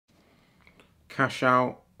cash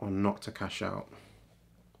out or not to cash out?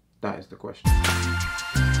 That is the question.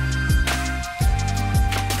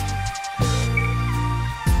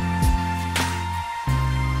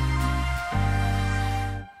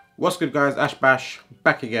 What's good, guys? Ash Bash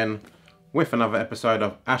back again with another episode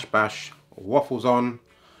of Ash Bash Waffles on.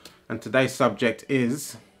 And today's subject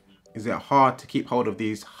is it hard to keep hold of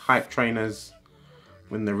these hype trainers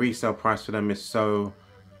when the resale price for them is so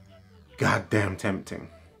goddamn tempting?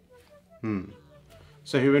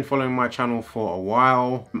 So if you've been following my channel for a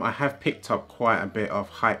while, I have picked up quite a bit of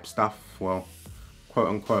hype stuff, well, quote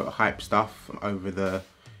unquote hype stuff over the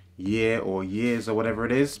year or years or whatever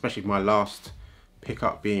it is, especially my last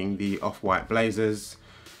pickup being the off-white blazers.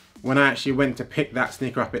 When I actually went to pick that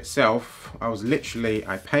sneaker up itself,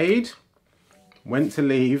 I paid, went to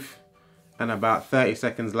leave, and about 30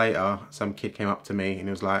 seconds later, some kid came up to me and he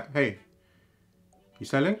was like, "Hey, you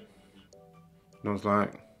selling?" And I was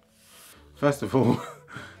like, first of all,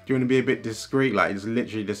 do you want to be a bit discreet? Like, it's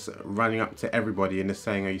literally just running up to everybody and just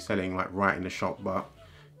saying, "Are you selling?" like right in the shop, but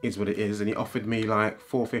it's what it is. And he offered me like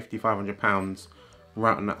 £450, £500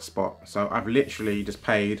 right on that spot. So I've literally just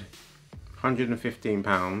paid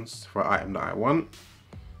 £115 for an item that I want,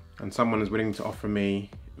 and someone is willing to offer me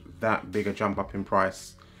that bigger jump up in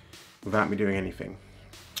price without me doing anything.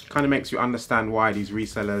 Kind of makes you understand why these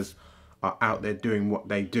resellers are out there doing what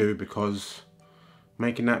they do, because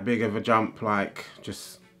making that big of a jump, like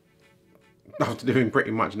just after doing pretty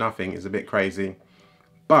much nothing, is a bit crazy.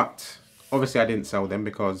 But obviously I didn't sell them,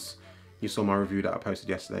 because you saw my review that I posted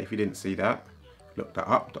yesterday. If you didn't see that, look that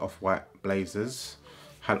up, the off-white blazers,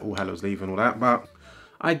 all Hallows leave and all that. But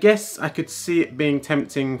I guess I could see it being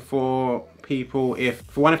tempting for people if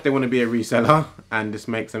they want to be a reseller and just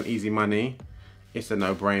make some easy money. It's a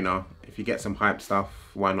no-brainer. If you get some hype stuff,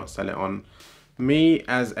 why not sell it on? Me,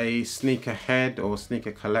 as a sneaker head or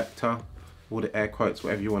sneaker collector, all the air quotes,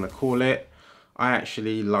 whatever you want to call it, I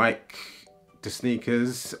actually like the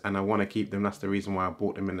sneakers and I want to keep them. That's the reason why I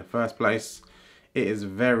bought them in the first place. It is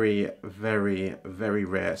very, very, very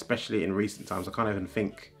rare, especially in recent times. I can't even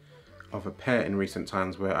think of a pair in recent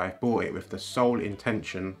times where I bought it with the sole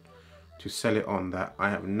intention to sell it on, that I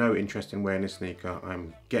have no interest in wearing this sneaker,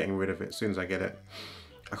 I'm getting rid of it as soon as I get it.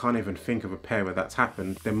 I can't even think of a pair where that's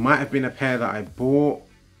happened. There might have been a pair that I bought,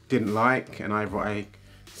 didn't like, and either I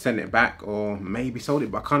sent it back or maybe sold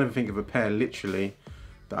it, but I can't even think of a pair literally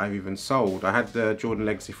that I've even sold. I had the Jordan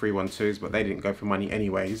Legacy 312s, but they didn't go for money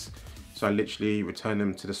anyways, so I literally returned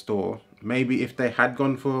them to the store. Maybe if they had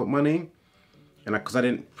gone for money, and because I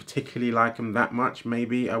didn't particularly like them that much,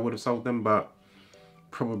 maybe I would have sold them, but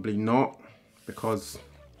probably not, because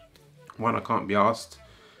one, I can't be asked,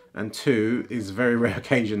 and two, is a very rare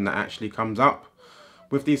occasion that actually comes up.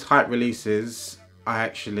 With these hype releases,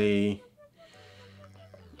 I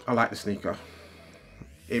like the sneaker.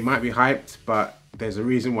 It might be hyped, but there's a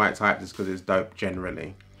reason why it's hyped, is because it's dope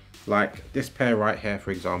generally. Like this pair right here,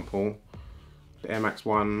 for example, the Air Max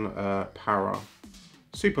 1 Para,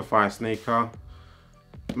 super fire sneaker.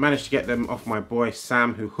 Managed to get them off my boy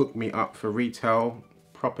Sam, who hooked me up for retail.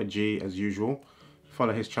 Proper G as usual.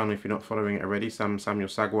 Follow his channel if you're not following it already, Samuel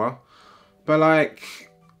Sagwa. But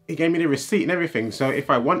like, he gave me the receipt and everything, so if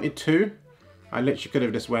I wanted to, I literally could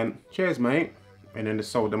have just went, "Cheers mate," and then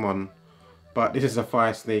just sold them on. But this is a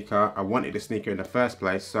fire sneaker. I wanted a sneaker in the first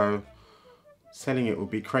place, so selling it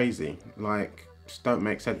would be crazy. Like, just don't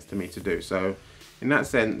make sense to me to do. So in that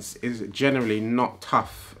sense, it's generally not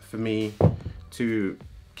tough for me to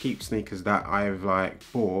keep sneakers that I've like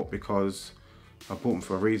bought, because I bought them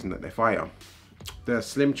for a reason, that they're fire. The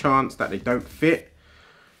slim chance that they don't fit,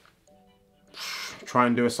 try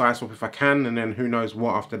and do a size swap if I can, and then who knows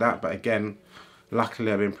what after that. But again,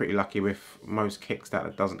 luckily I've been pretty lucky with most kicks that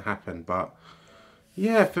it doesn't happen. But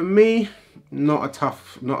yeah, for me, not a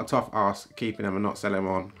tough ask keeping them and not selling them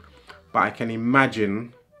on. But I can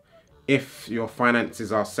imagine if your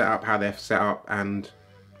finances are set up how they're set up, and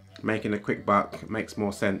making a quick buck makes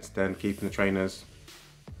more sense than keeping the trainers.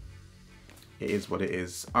 It is what it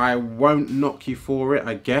is. I won't knock you for it,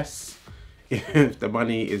 I guess. If the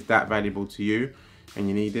money is that valuable to you and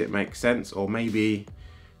you need it, makes sense. Or maybe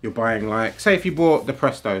you're buying, like, say if you bought the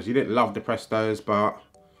Prestos, you didn't love the Prestos, but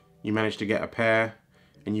you managed to get a pair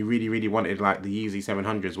and you really, really wanted like the Yeezy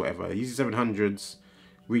 700s, whatever. The Yeezy 700s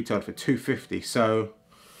retailed for $250. So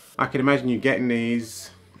I can imagine you getting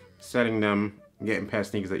these, selling them, and getting a pair of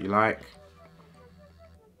sneakers that you like.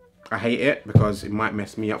 I hate it because it might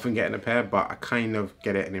mess me up from getting a pair, but I kind of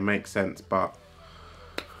get it and it makes sense. But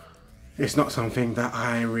it's not something that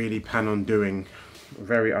I really plan on doing.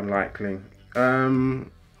 Very unlikely.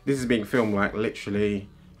 This is being filmed like literally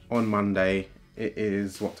on Monday. It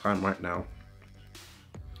is, what time right now?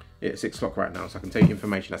 It's 6 o'clock right now, so I can tell you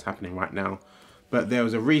information that's happening right now. But there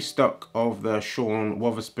was a restock of the Sean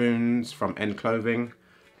Wotherspoons from End Clothing.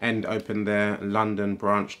 End opened their London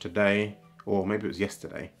branch today, or maybe it was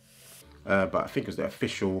yesterday. But I think it was the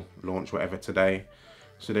official launch, whatever, today.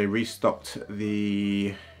 So they restocked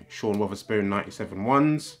the Sean Wotherspoon 97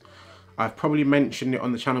 ones. I've probably mentioned it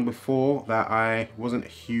on the channel before that I wasn't a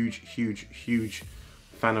huge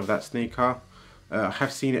fan of that sneaker. I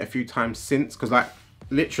have seen it a few times since, because like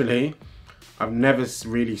literally I've never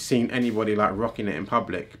really seen anybody like rocking it in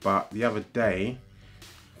public. But the other day,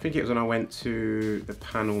 I think it was when I went to the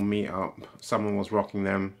panel meetup, someone was rocking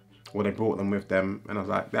them, or they brought them with them, and I was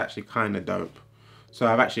like, they're actually kind of dope. So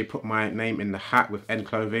I've actually put my name in the hat with End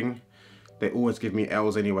Clothing. They always give me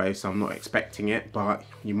L's anyway, so I'm not expecting it, but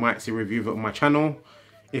you might see a review of it on my channel.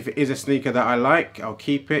 If it is a sneaker that I like, I'll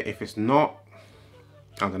keep it. If it's not,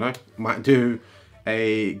 I don't know, might do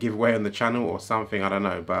a giveaway on the channel or something, I don't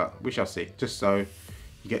know, but we shall see, just so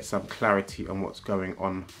you get some clarity on what's going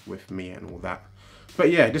on with me and all that.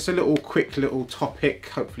 But yeah, just a little quick little topic,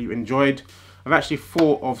 hopefully you enjoyed. I've actually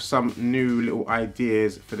thought of some new little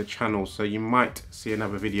ideas for the channel, so you might see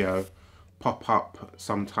another video pop up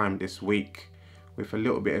sometime this week with a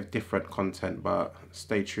little bit of different content, but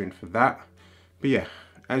stay tuned for that. But yeah,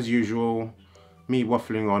 as usual, me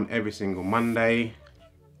waffling on every single Monday.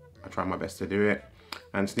 I try my best to do it,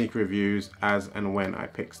 and sneaker reviews as and when I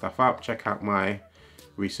pick stuff up. Check out my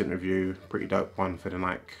recent review, pretty dope one for the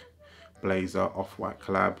Nike Blazer Off-White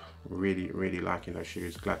collab. Really liking those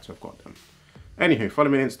shoes, glad to have got them. Anywho, follow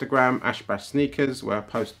me on Instagram, @sneakers, where I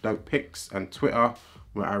post dope pics, and Twitter,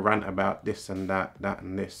 where I rant about this and that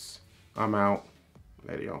and this. I'm out.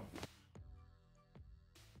 Later, y'all.